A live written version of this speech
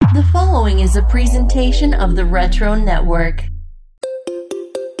following is a presentation of the Retro Network.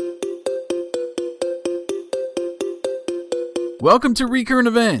 Welcome to Recurrent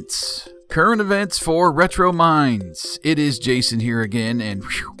Events, current events for Retro Minds. It is Jason here again, and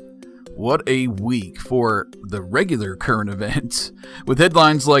whew, what a week for the regular current events. With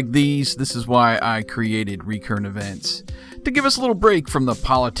headlines like these, this is why I created Recurrent Events, to give us a little break from the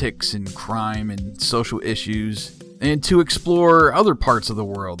politics and crime and social issues, and to explore other parts of the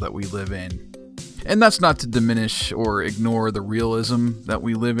world that we live in. And that's not to diminish or ignore the realism that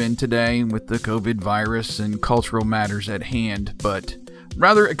we live in today with the COVID virus and cultural matters at hand, but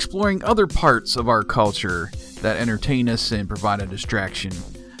rather exploring other parts of our culture that entertain us and provide a distraction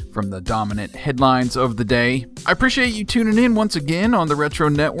from the dominant headlines of the day. I appreciate you tuning in once again on the Retro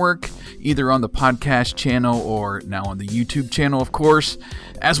Network, either on the podcast channel or now on the YouTube channel, of course,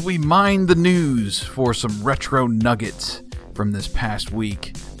 as we mine the news for some retro nuggets from this past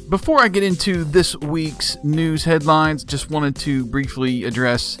week. Before I get into this week's news headlines, just wanted to briefly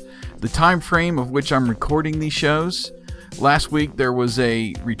address the time frame of which I'm recording these shows. Last week there was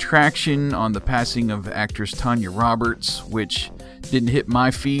a retraction on the passing of actress Tanya Roberts, which didn't hit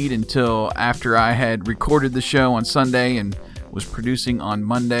my feed until after I had recorded the show on Sunday and was producing on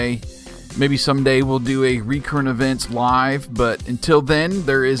Monday. Maybe someday we'll do a Recurrent Events live, but until then,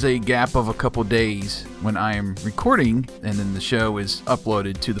 there is a gap of a couple days when I am recording, and then the show is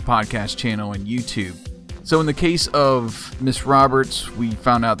uploaded to the podcast channel and YouTube. So in the case of Miss Roberts, we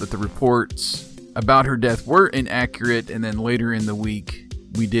found out that the reports about her death were inaccurate, and then later in the week,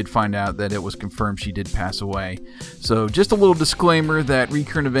 we did find out that it was confirmed she did pass away. So just a little disclaimer that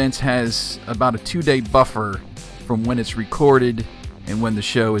Recurrent Events has about a 2-day buffer from when it's recorded and when the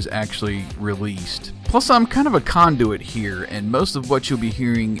show is actually released. Plus, I'm kind of a conduit here, and most of what you'll be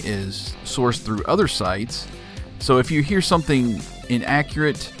hearing is sourced through other sites. So if you hear something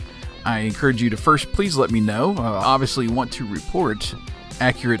inaccurate, I encourage you to first please let me know. Obviously want to report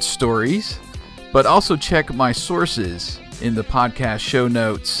accurate stories, but also check my sources in the podcast show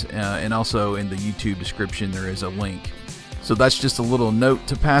notes, and also in the YouTube description there is a link. So that's just a little note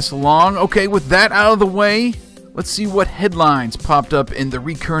to pass along. Okay, with that out of the way, let's see what headlines popped up in the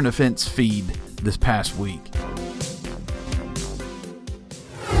Recurrent Events feed this past week.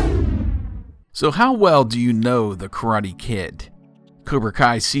 So how well do you know The Karate Kid? Cobra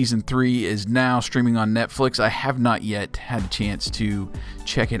Kai Season 3 is now streaming on Netflix. I have not yet had a chance to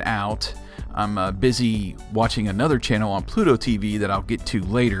check it out. I'm busy watching another channel on Pluto TV that I'll get to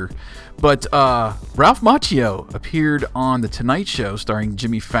later. But Ralph Macchio appeared on The Tonight Show starring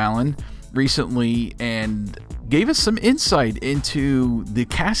Jimmy Fallon recently and gave us some insight into the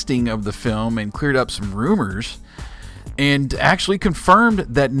casting of the film and cleared up some rumors, and actually confirmed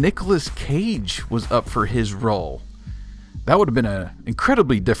that Nicolas Cage was up for his role. That would have been an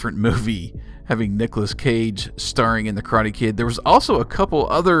incredibly different movie, having Nicolas Cage starring in The Karate Kid. There was also a couple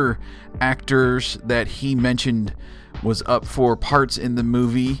other actors that he mentioned was up for parts in the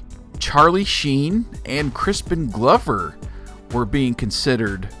movie. Charlie Sheen and Crispin Glover were being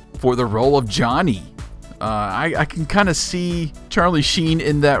considered for the role of Johnny. I can kind of see Charlie Sheen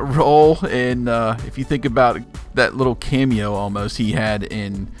in that role, and if you think about that little cameo almost he had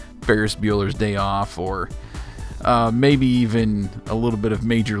in Ferris Bueller's Day Off, or maybe even a little bit of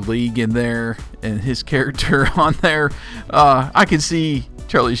Major League in there, and his character on there, I can see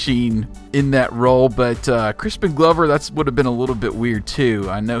Charlie Sheen in that role, but Crispin Glover, that would have been a little bit weird too.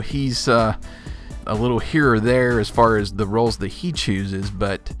 I know he's a little here or there as far as the roles that he chooses,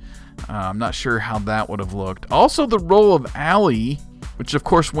 but I'm not sure how that would have looked. Also, the role of Allie, which of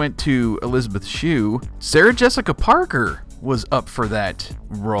course went to Elizabeth Shue, Sarah Jessica Parker was up for that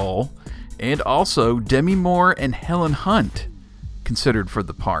role, and also Demi Moore and Helen Hunt considered for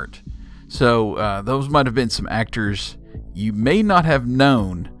the part. So those might have been some actors you may not have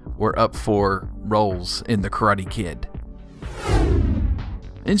known were up for roles in The Karate Kid.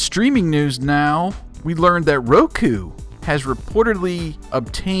 In streaming news now, we learned that Roku has reportedly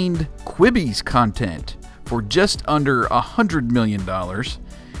obtained Quibi's content for just under $100 million.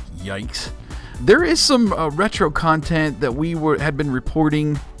 Yikes. There is some retro content that we had been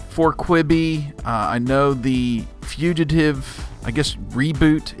reporting for Quibi. I know the Fugitive, I guess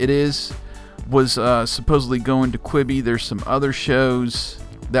reboot it is, was supposedly going to Quibi. There's some other shows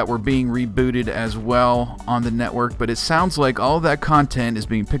that were being rebooted as well on the network, but it sounds like all of that content is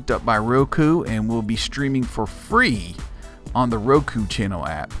being picked up by Roku and will be streaming for free on the Roku channel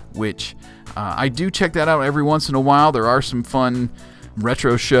app, which I do check that out every once in a while. There are some fun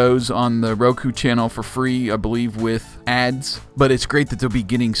retro shows on the Roku channel for free, I believe, with ads, but it's great that they'll be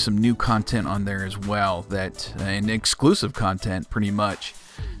getting some new content on there as well, and exclusive content pretty much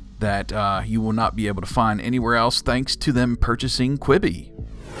that you will not be able to find anywhere else thanks to them purchasing Quibi.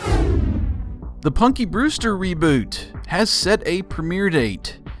 The Punky Brewster reboot has set a premiere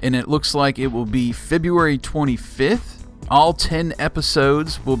date, and it looks like it will be February 25th. All 10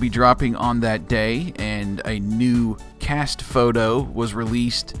 episodes will be dropping on that day, and a new cast photo was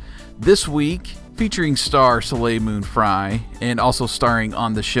released this week featuring star Soleil Moon Frye and also starring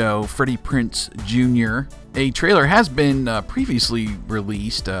on the show Freddie Prinze Jr. A trailer has been previously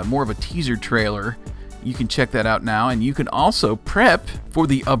released, more of a teaser trailer. You can check that out now, and you can also prep for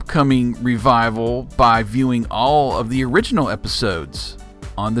the upcoming revival by viewing all of the original episodes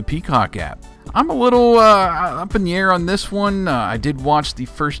on the Peacock app. I'm a little up in the air on this one. I did watch the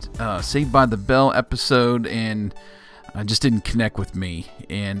first Saved by the Bell episode, and it just didn't connect with me,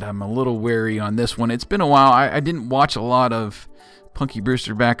 and I'm a little wary on this one. It's been a while. I didn't watch a lot of Punky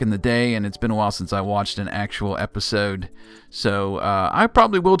Brewster back in the day, and it's been a while since I watched an actual episode, so I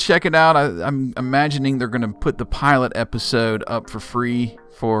probably will check it out. I'm imagining they're going to put the pilot episode up for free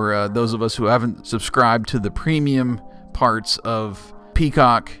for those of us who haven't subscribed to the premium parts of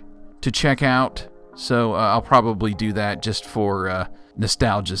Peacock to check out, so I'll probably do that just for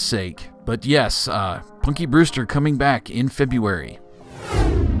nostalgia's sake. But yes, Punky Brewster coming back in February.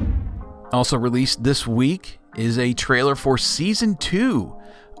 Also released this week is a trailer for Season 2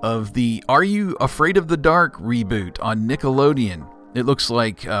 of the Are You Afraid of the Dark reboot on Nickelodeon. It looks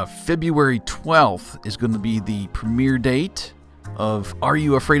like February 12th is going to be the premiere date of Are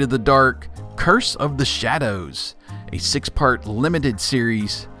You Afraid of the Dark? Curse of the Shadows, a 6-part limited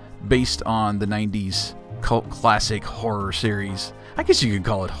series based on the 90s cult classic horror series. I guess you could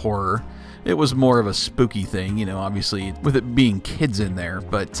call it horror. It was more of a spooky thing, obviously with it being kids in there,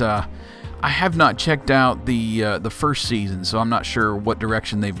 but I have not checked out the first season, so I'm not sure what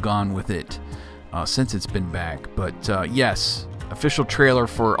direction they've gone with it since it's been back. But yes, official trailer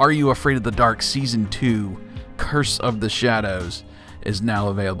for Are You Afraid of the Dark Season 2, Curse of the Shadows, is now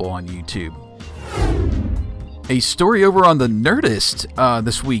available on YouTube. A story over on the Nerdist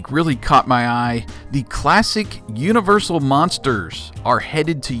this week really caught my eye. The classic Universal Monsters are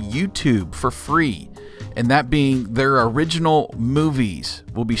headed to YouTube for free, and that being their original movies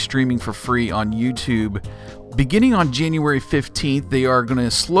will be streaming for free on YouTube. Beginning on January 15th, they are going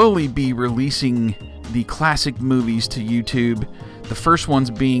to slowly be releasing the classic movies to YouTube. The first ones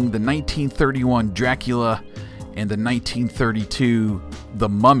being the 1931 Dracula and the 1932 The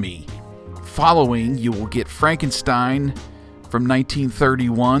Mummy. Following, you will get Frankenstein from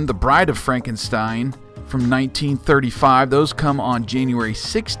 1931, The Bride of Frankenstein from 1935. Those come on January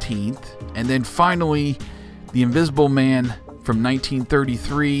 16th. And then finally, The Invisible Man from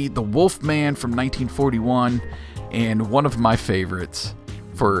 1933, The Wolf Man from 1941, and one of my favorites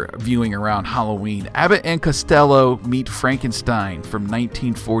for viewing around Halloween, Abbott and Costello Meet Frankenstein from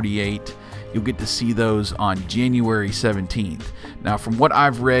 1948. You'll get to see those on January 17th. Now, from what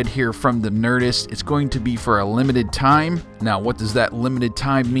I've read here from the Nerdist, it's going to be for a limited time. Now, what does that limited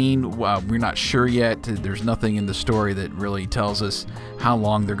time mean? We're not sure yet. There's nothing in the story that really tells us how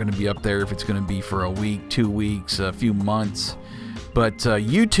long they're going to be up there, if it's going to be for a week, 2 weeks, a few months. But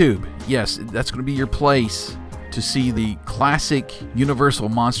YouTube, yes, that's going to be your place to see the classic Universal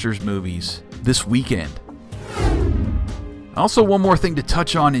Monsters movies this weekend. Also, one more thing to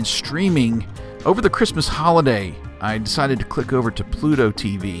touch on in streaming. Over the Christmas holiday, I decided to click over to Pluto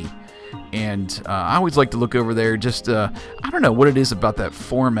TV, and I always like to look over there. Just I don't know what it is about that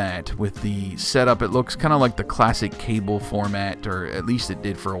format with the setup. It looks kind of like the classic cable format, or at least it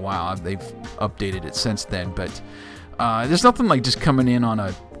did for a while. They've updated it since then, but there's nothing like just coming in on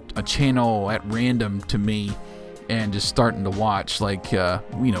a channel at random to me and just starting to watch like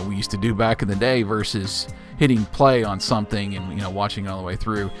we used to do back in the day, versus hitting play on something and watching it all the way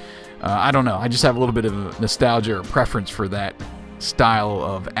through. I don't know. I just have a little bit of a nostalgia or preference for that style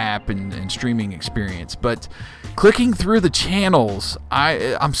of app and streaming experience. But clicking through the channels,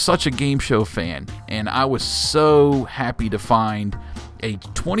 I'm such a game show fan, and I was so happy to find a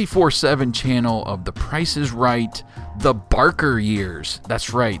 24/7 channel of The Price is Right, the Barker years.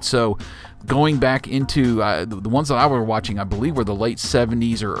 That's right. So going back into the ones that I was watching, I believe were the late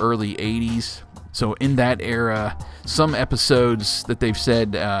 70s or early 80s. So in that era, some episodes that they've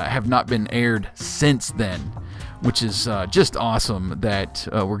said have not been aired since then, which is just awesome that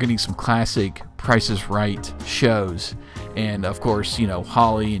we're getting some classic Price is Right shows. And of course,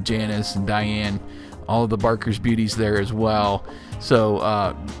 Holly and Janice and Diane, all of the Barker's beauties there as well.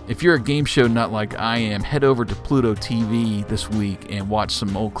 So if you're a game show nut like I am, head over to Pluto TV this week and watch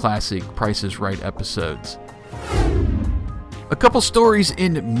some old classic Price is Right episodes. A couple stories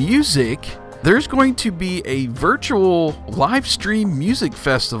in music. there's going to be a virtual live stream music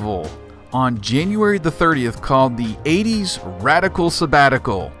festival on January the 30th called the 80s Radical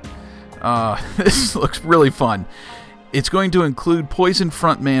Sabbatical. This looks really fun. It's going to include Poison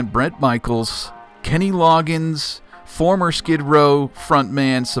frontman Bret Michaels, Kenny Loggins, former Skid Row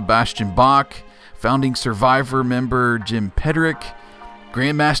frontman Sebastian Bach, founding Survivor member Jim Pedrick,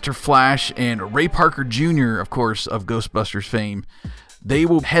 Grandmaster Flash, and Ray Parker Jr., of course, of Ghostbusters fame. They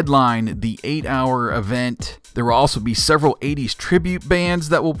will headline the 8-hour event. There will also be several 80s tribute bands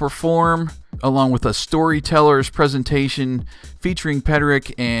that will perform, along with a storyteller's presentation featuring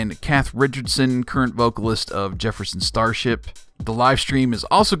Pedrick and Kath Richardson, current vocalist of Jefferson Starship. The live stream is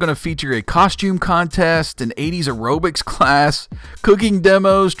also going to feature a costume contest, an 80s aerobics class, cooking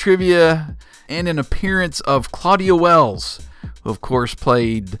demos, trivia, and an appearance of Claudia Wells, who of course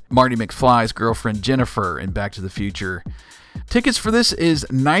played Marty McFly's girlfriend Jennifer in Back to the Future. Tickets for this is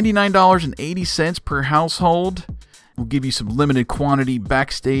 $99.80 per household. We'll give you some limited quantity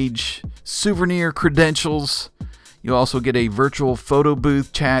backstage souvenir credentials. You'll also get a virtual photo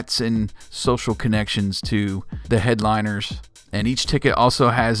booth, chats, and social connections to the headliners. And each ticket also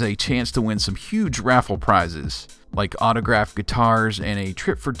has a chance to win some huge raffle prizes, like autographed guitars and a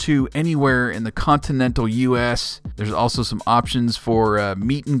trip for two anywhere in the continental U.S. There's also some options for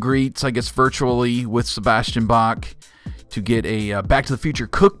meet and greets, I guess virtually, with Sebastian Bach, to get a Back to the Future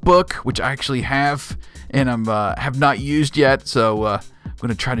cookbook, which I actually have and have not used yet, so I'm going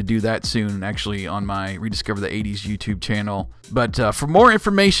to try to do that soon, actually, on my Rediscover the 80s YouTube channel. But for more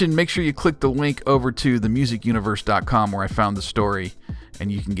information, make sure you click the link over to themusicuniverse.com where I found the story,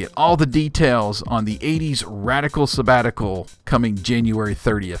 and you can get all the details on the 80s Radical Sabbatical coming January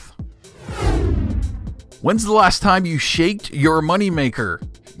 30th. When's the last time you shaked your moneymaker?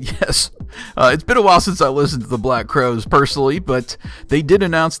 Yes, it's been a while since I listened to the Black Crowes personally, but they did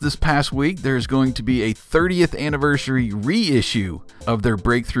announce this past week there's going to be a 30th anniversary reissue of their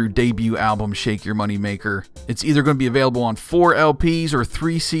breakthrough debut album, Shake Your Moneymaker. It's either going to be available on 4 LPs or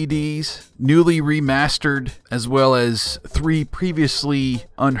 3 CDs, newly remastered, as well as 3 previously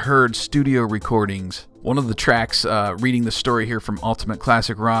unheard studio recordings. One of the tracks, reading the story here from Ultimate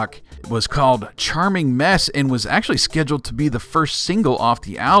Classic Rock, was called Charming Mess and was actually scheduled to be the first single off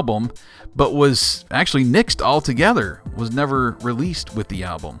the album, but was actually nixed altogether, was never released with the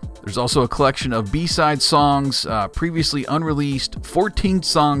album. There's also a collection of B-side songs, previously unreleased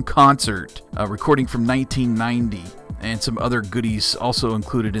 14-song concert, recording from 1990. And some other goodies also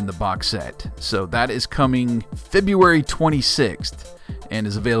included in the box set. So that is coming February 26th and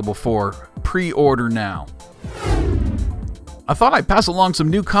is available for pre-order now. I thought I'd pass along some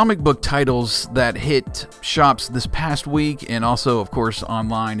new comic book titles that hit shops this past week, and also, of course,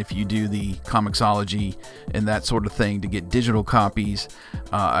 online if you do the Comixology and that sort of thing to get digital copies.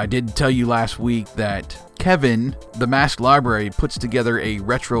 I did tell you last week that Kevin, the Masked Library, puts together a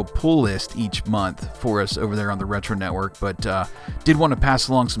retro pull list each month for us over there on the Retro Network, but did want to pass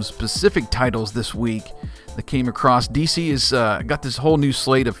along some specific titles this week that came across. DC has got this whole new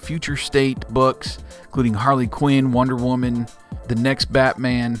slate of Future State books, including Harley Quinn, Wonder Woman, the next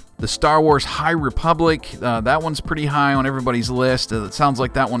Batman, the Star Wars High Republic. That one's pretty high on everybody's list. It sounds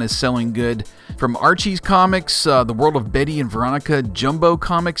like that one is selling good. From Archie's Comics, The World of Betty and Veronica Jumbo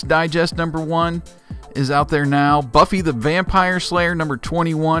Comics Digest #1 is out there now. Buffy the Vampire Slayer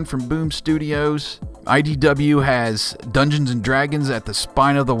 #21 from Boom Studios. IDW has Dungeons & Dragons at the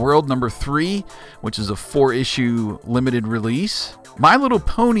Spine of the World #3, which is a 4-issue limited release. My Little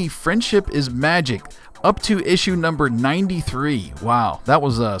Pony Friendship is Magic, up to issue number 93. Wow, that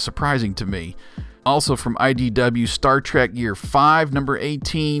was surprising to me. Also from IDW, Star Trek Year 5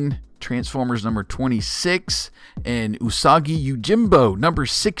 #18, Transformers #26, and Usagi Yojimbo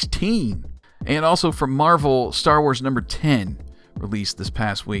 #16. And also from Marvel, Star Wars #10, released this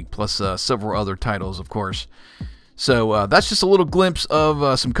past week, plus several other titles, of course. So that's just a little glimpse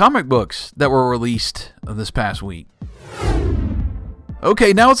of some comic books that were released this past week.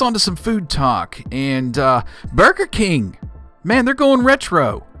 Okay, now it's on to some food talk. And Burger King, man, they're going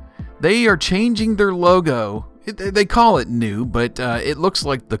retro. They are changing their logo. They call it new, but it looks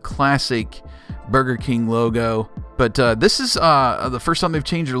like the classic Burger King logo. But this is the first time they've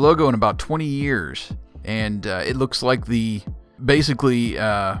changed their logo in about 20 years. And it looks like basically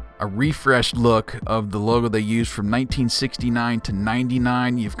a refreshed look of the logo they used from 1969 to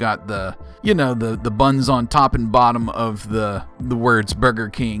 99. You've got the buns on top and bottom of the words Burger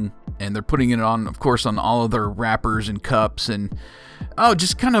King, and they're putting it on, of course, on all of their wrappers and cups, and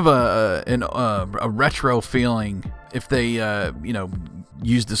just kind of a retro feeling. If they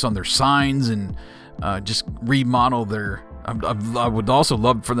use this on their signs and just remodel their I would also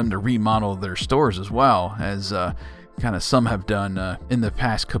love for them to remodel their stores as well, as kind of some have done in the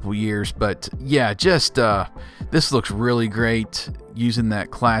past couple years. But yeah, just this looks really great using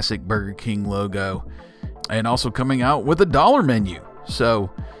that classic Burger King logo, and also coming out with a $1 menu. So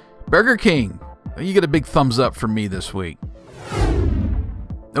Burger King, you get a big thumbs up from me this week.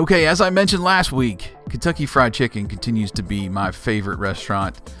 Okay, as I mentioned last week, Kentucky Fried Chicken continues to be my favorite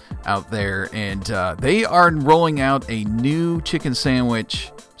restaurant out there, and they are rolling out a new chicken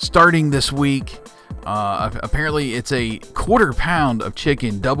sandwich starting this week. Apparently, it's a 1/4 pound of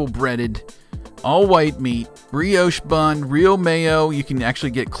chicken, double breaded, all white meat, brioche bun, real mayo. You can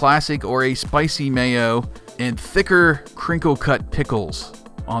actually get classic or a spicy mayo, and thicker crinkle cut pickles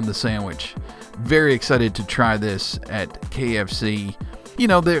on the sandwich. Very excited to try this at KFC. You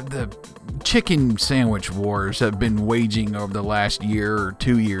know, the chicken sandwich wars have been waging over the last year or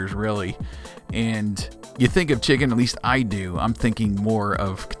 2 years, really. And you think of chicken, at least I do, I'm thinking more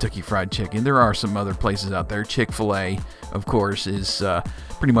of Kentucky Fried Chicken. There are some other places out there. Chick-fil-A, of course, is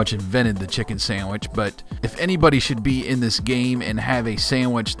pretty much invented the chicken sandwich. But if anybody should be in this game and have a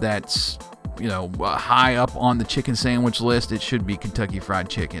sandwich that's, you know, high up on the chicken sandwich list, it should be Kentucky Fried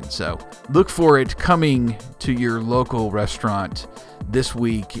Chicken. So look for it coming to your local restaurant this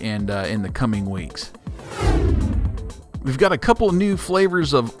week and in the coming weeks. We've got a couple new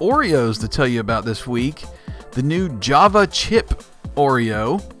flavors of Oreos to tell you about this week. The new Java Chip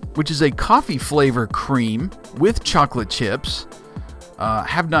Oreo, which is a coffee flavor cream with chocolate chips.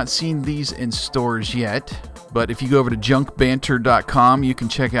 Have not seen these in stores yet, but if you go over to junkbanter.com, you can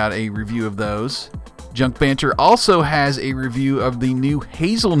check out a review of those. Junk Banter also has a review of the new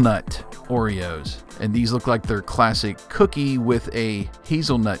hazelnut Oreos, and these look like their classic cookie with a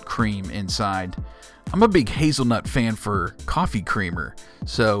hazelnut cream inside. I'm a big hazelnut fan for coffee creamer,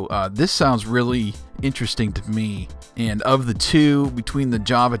 so this sounds really interesting to me. And of the two, between the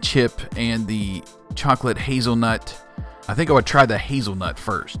Java Chip and the chocolate hazelnut, I think I would try the hazelnut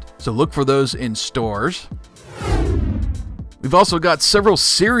first. So look for those in stores. We've also got several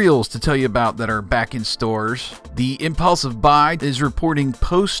cereals to tell you about that are back in stores. The Impulsive Buy is reporting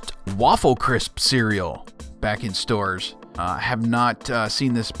Post Waffle Crisp cereal back in stores. Have not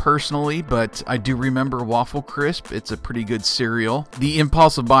seen this personally, but I do remember Waffle Crisp. It's a pretty good cereal. The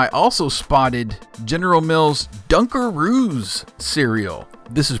Impulsive Buy also spotted General Mills Dunkaroos cereal.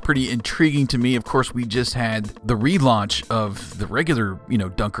 This is pretty intriguing to me. Of course, we just had the relaunch of the regular,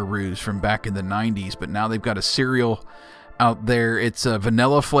 Dunkaroos from back in the 90s, but now they've got a cereal out there. It's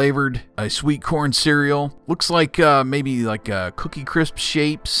vanilla flavored, a sweet corn cereal. Looks like maybe like Cookie Crisp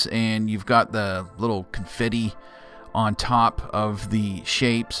shapes, and you've got the little confetti on top of the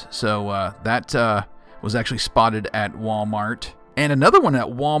shapes. So that was actually spotted at Walmart. And another one at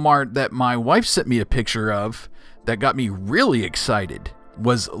Walmart that my wife sent me a picture of that got me really excited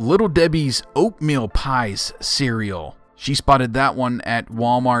was Little Debbie's Oatmeal Pies cereal. She spotted that one at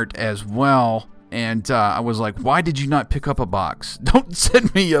Walmart as well. And I was like, why did you not pick up a box? Don't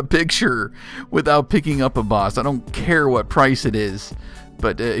send me a picture without picking up a box. I don't care what price it is.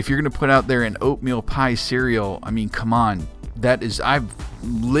 But if you're going to put out there an oatmeal pie cereal, I mean, come on. I've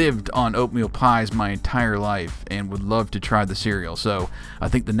lived on oatmeal pies my entire life and would love to try the cereal. So I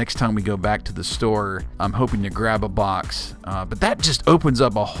think the next time we go back to the store, I'm hoping to grab a box. But that just opens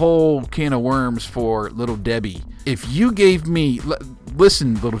up a whole can of worms for Little Debbie. If you gave me...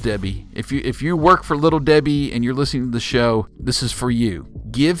 Listen, Little Debbie, if you work for Little Debbie and you're listening to the show, this is for you.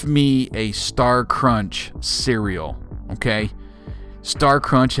 Give me a Star Crunch cereal, okay? Star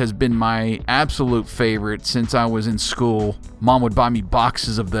Crunch has been my absolute favorite since I was in school. Mom would buy me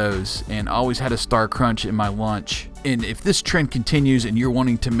boxes of those and always had a Star Crunch in my lunch. And if this trend continues and you're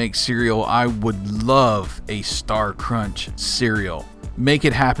wanting to make cereal, I would love a Star Crunch cereal. Make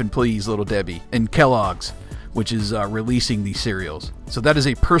it happen, please, Little Debbie. And Kellogg's, which is releasing these cereals. So that is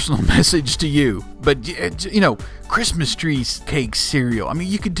a personal message to you. But, Christmas tree cake cereal. I mean,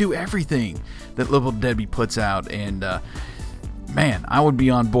 you could do everything that Little Debbie puts out. And, man, I would be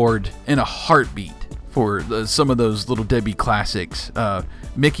on board in a heartbeat for some of those Little Debbie classics.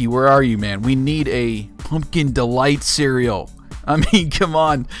 Mickey, where are you, man? We need a Pumpkin Delight cereal. I mean, come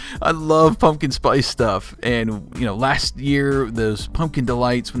on. I love pumpkin spice stuff. And, last year, those Pumpkin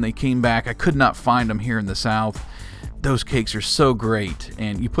Delights, when they came back, I could not find them here in the South. Those cakes are so great.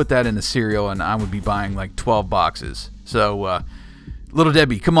 And you put that in the cereal, and I would be buying like 12 boxes. So, Little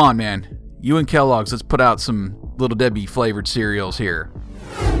Debbie, come on, man. You and Kellogg's, let's put out some Little Debbie flavored cereals here.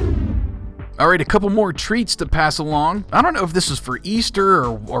 All right, a couple more treats to pass along. I don't know if this is for Easter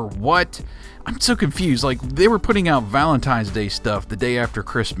or what. I'm so confused. Like, they were putting out Valentine's Day stuff the day after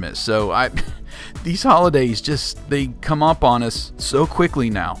Christmas. So these holidays they come up on us so quickly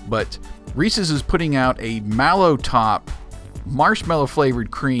now. But Reese's is putting out a Mallow Top marshmallow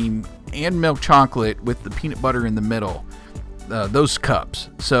flavored cream and milk chocolate with the peanut butter in the middle. Those cups.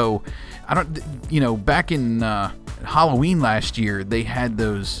 So back in Halloween last year, they had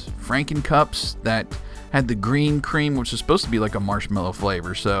those Franken cups that had the green cream, which is supposed to be like a marshmallow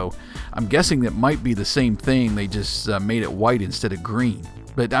flavor. So I'm guessing that might be the same thing. They just made it white instead of green.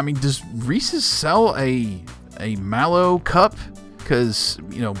 But I mean, does Reese's sell a Mallow cup? Because,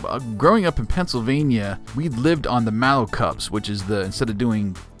 growing up in Pennsylvania, we lived on the Mallow cups, which is instead of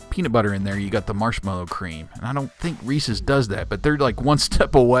doing peanut butter in there, you got the marshmallow cream. And I don't think Reese's does that, but they're like one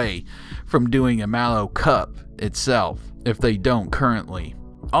step away from doing a Mallow cup itself, if they don't currently.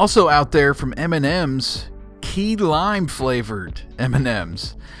 Also out there from M&M's, key lime flavored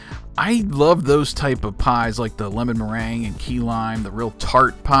M&M's. I love those type of pies, like the lemon meringue and key lime, the real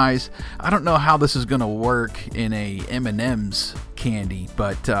tart pies. I don't know how this is going to work in a M&M's candy,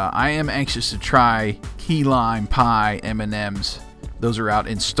 but I am anxious to try key lime pie M&M's. Those are out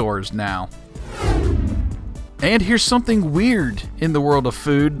in stores now. And here's something weird in the world of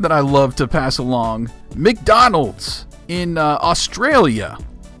food that I love to pass along. McDonald's in Australia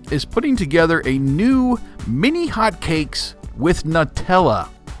is putting together a new mini hotcakes with Nutella.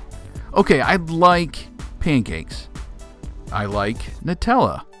 Okay, I like pancakes. I like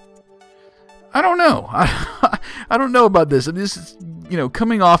Nutella. I don't know. I don't know about this. This is,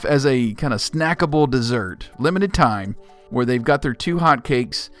 coming off as a kind of snackable dessert, limited time, where they've got their two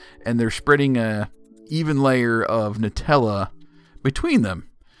hotcakes and they're spreading a even layer of Nutella between them.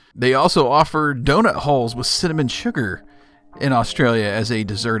 They also offer donut holes with cinnamon sugar in Australia as a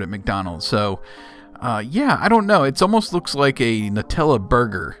dessert at McDonald's. So, I don't know. It almost looks like a Nutella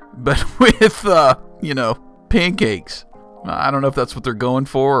burger, but with, pancakes. I don't know if that's what they're going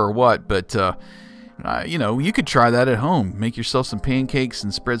for or what, but, you could try that at home. Make yourself some pancakes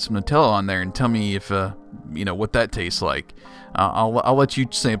and spread some Nutella on there and tell me if, what that tastes like. I'll let you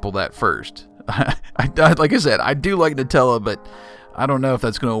sample that first. Like I said, I do like Nutella, but I don't know if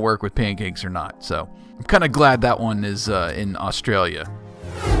that's going to work with pancakes or not. So I'm kind of glad that one is in Australia.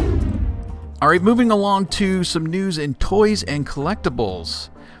 All right, moving along to some news in toys and collectibles.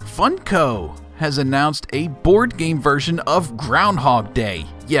 Funko has announced a board game version of Groundhog Day.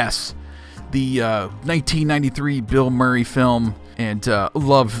 Yes, the 1993 Bill Murray film, and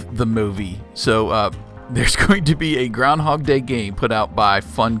love the movie. So there's going to be a Groundhog Day game put out by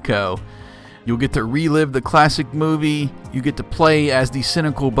Funko. You'll get to relive the classic movie. You get to play as the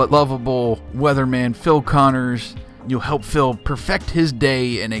cynical but lovable weatherman Phil Connors. You'll help Phil perfect his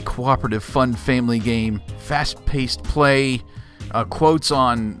day in a cooperative, fun family game. Fast-paced play, quotes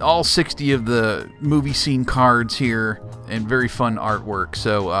on all 60 of the movie scene cards here, and very fun artwork.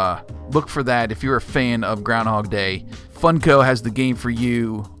 So look for that if you're a fan of Groundhog Day. Funko has the game for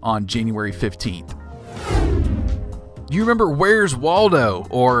you on January 15th. Do you remember Where's Waldo?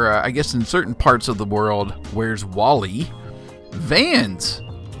 Or I guess in certain parts of the world, Where's Wally? Vans,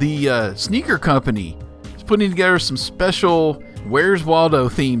 the sneaker company, is putting together some special Where's Waldo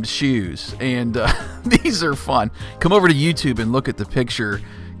themed shoes. And these are fun. Come over to YouTube and look at the picture,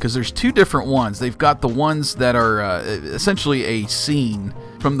 because there's two different ones. They've got the ones that are essentially a scene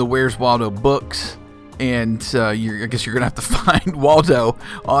from the Where's Waldo books. And I guess you're going to have to find Waldo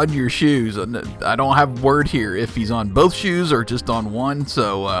on your shoes. I don't have word here if he's on both shoes or just on one.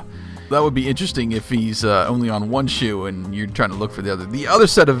 So that would be interesting if he's only on one shoe and you're trying to look for the other. The other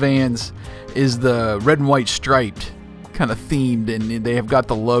set of Vans is the red and white striped, kind of themed. And they have got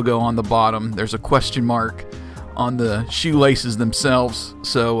the logo on the bottom. There's a question mark on the shoelaces themselves.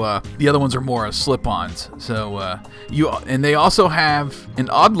 So the other ones are more slip-ons. So and they also have an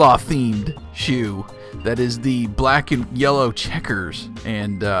Oddlaw themed shoe that is the black and yellow checkers,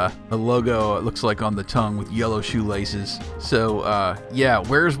 and the logo, it looks like on the tongue with yellow shoelaces. So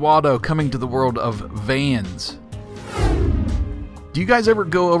Where's Waldo coming to the world of Vans? Do you guys ever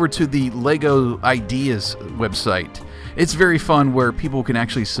go over to the Lego Ideas website? It's very fun, where people can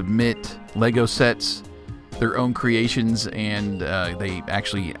actually submit Lego sets, their own creations, and they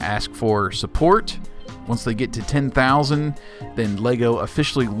actually ask for support. Once they get to 10,000, then Lego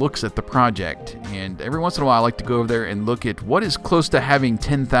officially looks at the project. And every once in a while, I like to go over there and look at what is close to having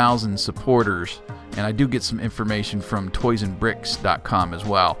 10,000 supporters. And I do get some information from toysandbricks.com as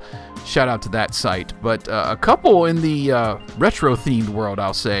well. Shout out to that site. But a couple in the retro-themed world,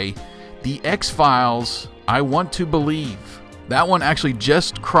 I'll say. The X-Files, I Want to Believe. That one actually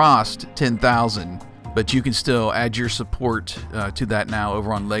just crossed 10,000, but you can still add your support to that now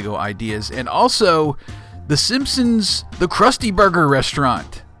over on Lego Ideas. And also, The Simpsons, the Krusty Burger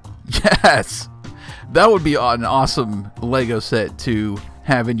restaurant. Yes, that would be an awesome Lego set to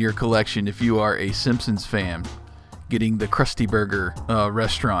have in your collection if you are a Simpsons fan, getting the Krusty Burger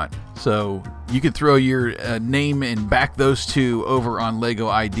restaurant. So you can throw your name and back those two over on Lego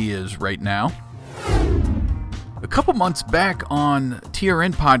Ideas right now. A couple months back on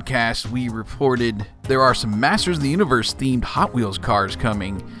TRN Podcast, we reported there are some Masters of the Universe themed Hot Wheels cars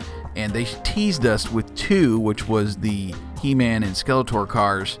coming, and they teased us with two, which was the He-Man and Skeletor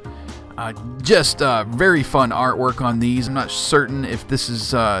cars. Just very fun artwork on these. I'm not certain if this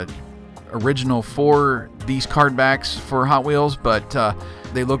is original for these card backs for Hot Wheels, but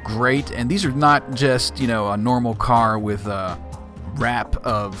they look great. And these are not just, a normal car with a wrap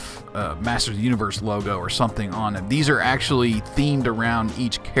of Masters of the Universe logo or something on it. These are actually themed around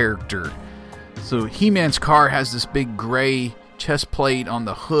each character. So He-Man's car has this big gray chest plate on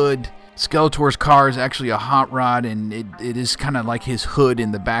the hood. Skeletor's car is actually a hot rod, and it is kind of like his hood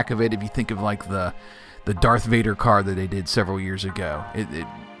in the back of it, if you think of like the Darth Vader car that they did several years ago.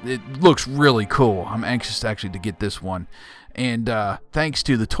 It looks really cool. I'm anxious actually to get this one. And thanks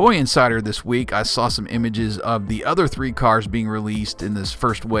to the Toy Insider this week, I saw some images of the other three cars being released in this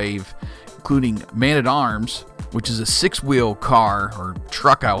first wave, including Man-at-Arms, which is a 6-wheel car, or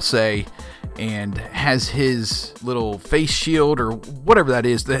truck I'll say, and has his little face shield or whatever that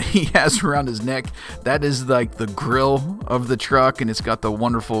is that he has around his neck. That is like the grill of the truck, and it's got the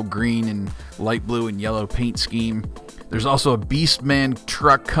wonderful green and light blue and yellow paint scheme. There's also a Beastman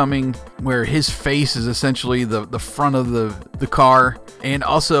truck coming where his face is essentially the front of the car, and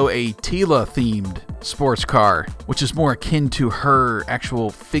also a Teela themed sports car, which is more akin to her actual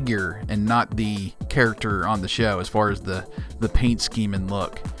figure and not the character on the show as far as the paint scheme and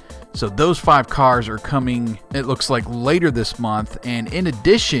look. So those 5 cars are coming, it looks like, later this month. And in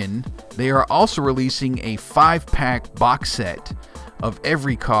addition, they are also releasing a 5-pack box set of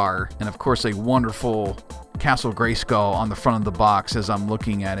every car. And of course, a wonderful Castle Grayskull on the front of the box as I'm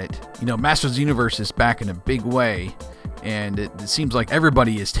looking at it. Masters of the Universe is back in a big way. And it seems like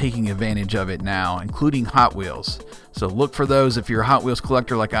everybody is taking advantage of it now, including Hot Wheels. So look for those if you're a Hot Wheels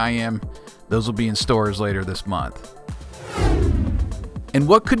collector like I am. Those will be in stores later this month. And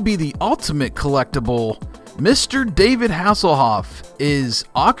what could be the ultimate collectible, Mr. David Hasselhoff is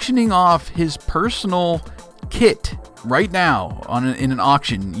auctioning off his personal kit right now in an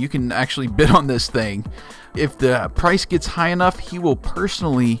auction. You can actually bid on this thing. If the price gets high enough, he will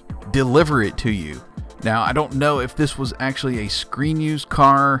personally deliver it to you. Now, I don't know if this was actually a screen-used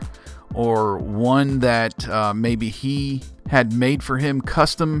car or one that maybe he had made for him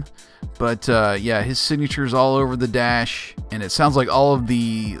custom. But yeah, his signature's all over the dash, and it sounds like all of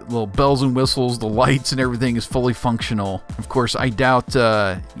the little bells and whistles, the lights and everything is fully functional. Of course, I doubt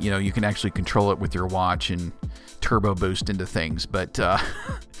you can actually control it with your watch and turbo boost into things, but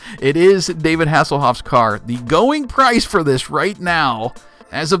it is David Hasselhoff's car. The going price for this right now,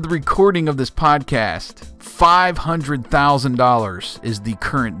 as of the recording of this podcast, $500,000 is the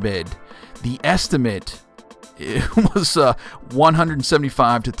current bid. The estimate was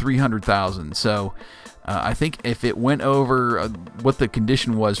 $175,000 to $300,000. So I think if it went over what the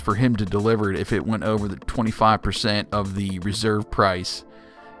condition was for him to deliver it, if it went over the 25% of the reserve price,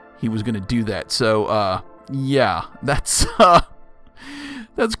 he was going to do that. So yeah, that's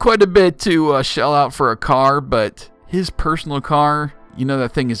quite a bit to shell out for a car. But his personal car,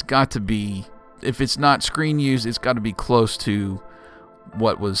 that thing has got to be, if it's not screen use, it's got to be close to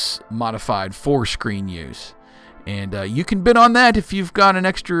what was modified for screen use. And you can bid on that if you've got an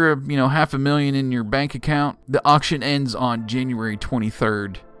extra, $500,000 in your bank account. The auction ends on January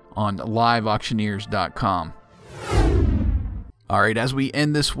 23rd on liveauctioneers.com. All right, as we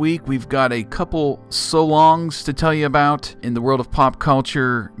end this week, we've got a couple so-longs to tell you about in the world of pop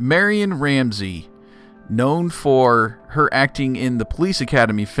culture. Marion Ramsey, known for her acting in the Police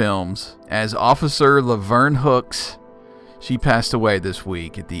Academy films as Officer Laverne Hooks, she passed away this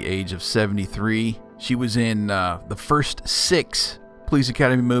week at the age of 73. She was in the first 6 Police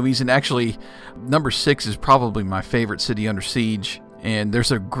Academy movies, and actually, number 6 is probably my favorite, City Under Siege. And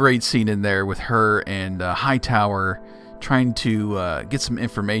there's a great scene in there with her and Hightower trying to get some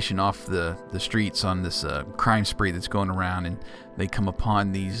information off the streets on this crime spree that's going around, and they come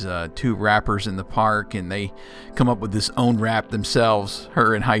upon these 2 rappers in the park, and they come up with this own rap themselves,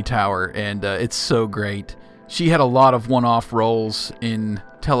 her and Hightower, and it's so great. She had a lot of one-off roles in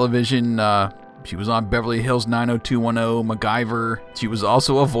television. She was on Beverly Hills 90210, MacGyver. She was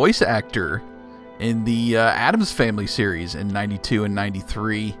also a voice actor in the Addams Family series in 92 and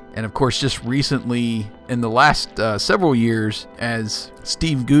 93. And of course, just recently, in the last several years, as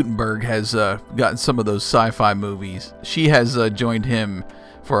Steve Guttenberg has gotten some of those sci-fi movies, she has joined him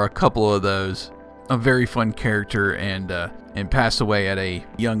for a couple of those. A very fun character, and passed away at a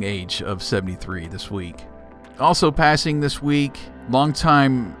young age of 73 this week. Also passing this week,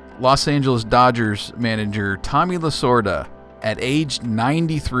 longtime Los Angeles Dodgers manager Tommy Lasorda at age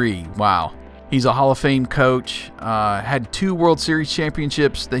 93. Wow. He's a Hall of Fame coach, had 2 World Series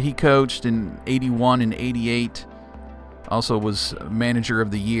championships that he coached in 81 and 88. Also was manager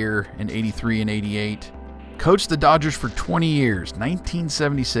of the year in 83 and 88. Coached the Dodgers for 20 years,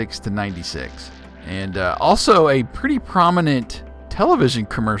 1976 to 96. And also a pretty prominent television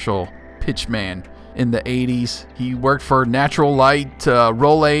commercial pitchman in the 80s. He worked for Natural Light,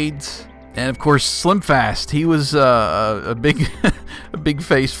 Rolaids, and of course Slim Fast. He was a big a big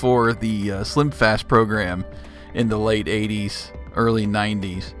face for the Slim Fast program in the late 80s, early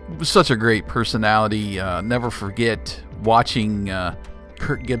 90s. Was such a great personality. Never forget watching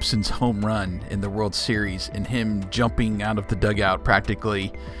Kirk Gibson's home run in the World Series and him jumping out of the dugout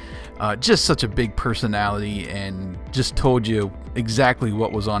practically. Just such a big personality, and just told you exactly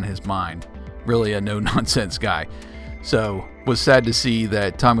what was on his mind. Really a no-nonsense guy. So, was sad to see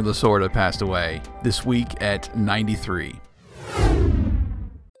that Tommy Lasorda passed away this week at 93.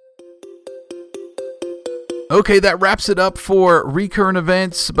 Okay, that wraps it up for recurrent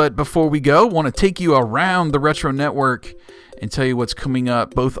events, but before we go, I want to take you around the Retro Network and tell you what's coming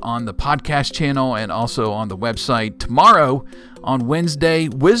up both on the podcast channel and also on the website. Tomorrow, on Wednesday,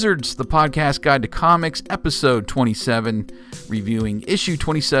 Wizards, the Podcast Guide to Comics, episode 27, reviewing issue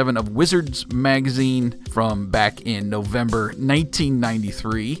 27 of Wizards magazine from back in November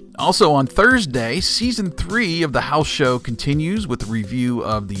 1993. Also on Thursday, season 3 of The House Show continues with a review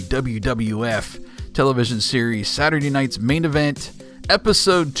of the WWF television series Saturday Night's Main Event,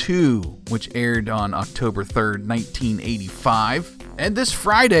 episode 2, which aired on October 3rd, 1985. And this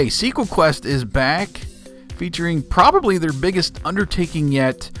Friday, Sequel Quest is back, featuring probably their biggest undertaking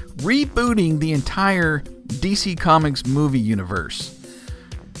yet, rebooting the entire DC Comics movie universe.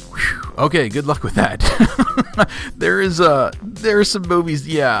 Whew. Okay, good luck with that. There are some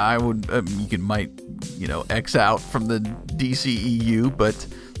movies, I would might X out from the DCEU, but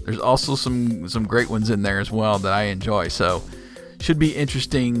there's also some great ones in there as well that I enjoy. So should be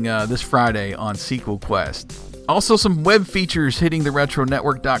interesting this Friday on Sequel Quest. Also some web features hitting the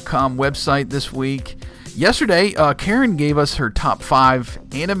retronetwork.com website this week. Yesterday, Karen gave us her top 5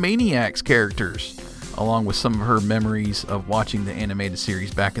 Animaniacs characters, along with some of her memories of watching the animated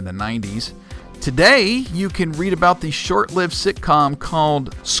series back in the 90s. Today, you can read about the short-lived sitcom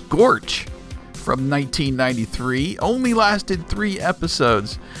called Scorch from 1993. Only lasted 3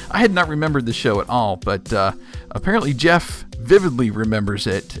 episodes. I had not remembered the show at all, but apparently Jeff vividly remembers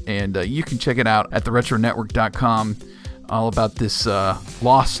it, and you can check it out at theretronetwork.com, all about this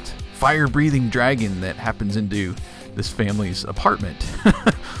lost fire-breathing dragon that happens into this family's apartment.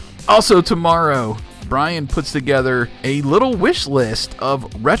 Also tomorrow, Brian puts together a little wish list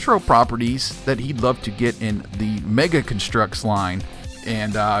of retro properties that he'd love to get in the Mega Construx line.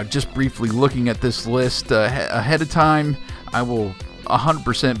 And just briefly looking at this list ahead of time, I will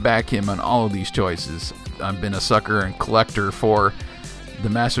 100% back him on all of these choices. I've been a sucker and collector for the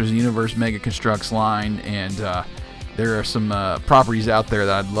Masters of the Universe Mega Construx line, and there are some properties out there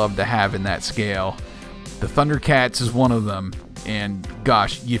that I'd love to have in that scale. The Thundercats is one of them, and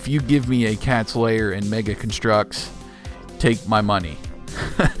gosh, if you give me a Cats Lair in Mega Construx, take my money.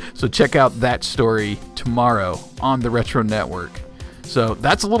 So check out that story tomorrow on the Retro Network. So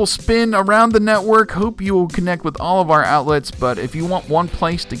that's a little spin around the network. Hope you will connect with all of our outlets, but if you want one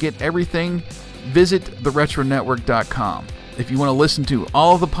place to get everything, visit theretronetwork.com. If you want to listen to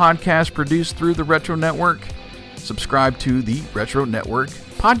all of the podcasts produced through the Retro Network, subscribe to the Retro Network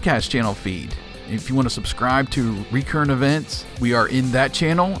podcast channel feed. If you want to subscribe to Recurrent Events, we are in that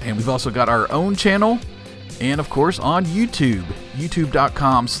channel, and we've also got our own channel, and of course on YouTube,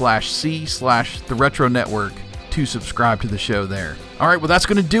 youtube.com/c/theretronetwork to subscribe to the show there. All right, well, that's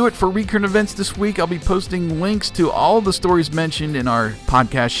going to do it for Recurrent Events this week. I'll be posting links to all of the stories mentioned in our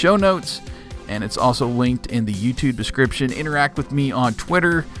podcast show notes, and it's also linked in the YouTube description. Interact with me on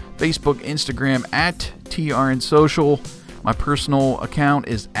Twitter, Facebook, Instagram at TRNSocial. My personal account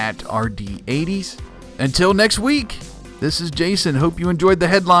is at RD80s. Until next week, this is Jason. Hope you enjoyed the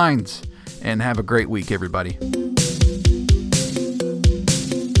headlines, and have a great week, everybody.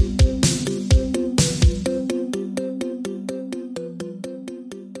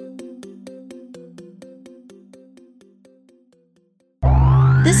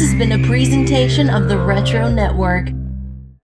 This has been a presentation of the Retro Network.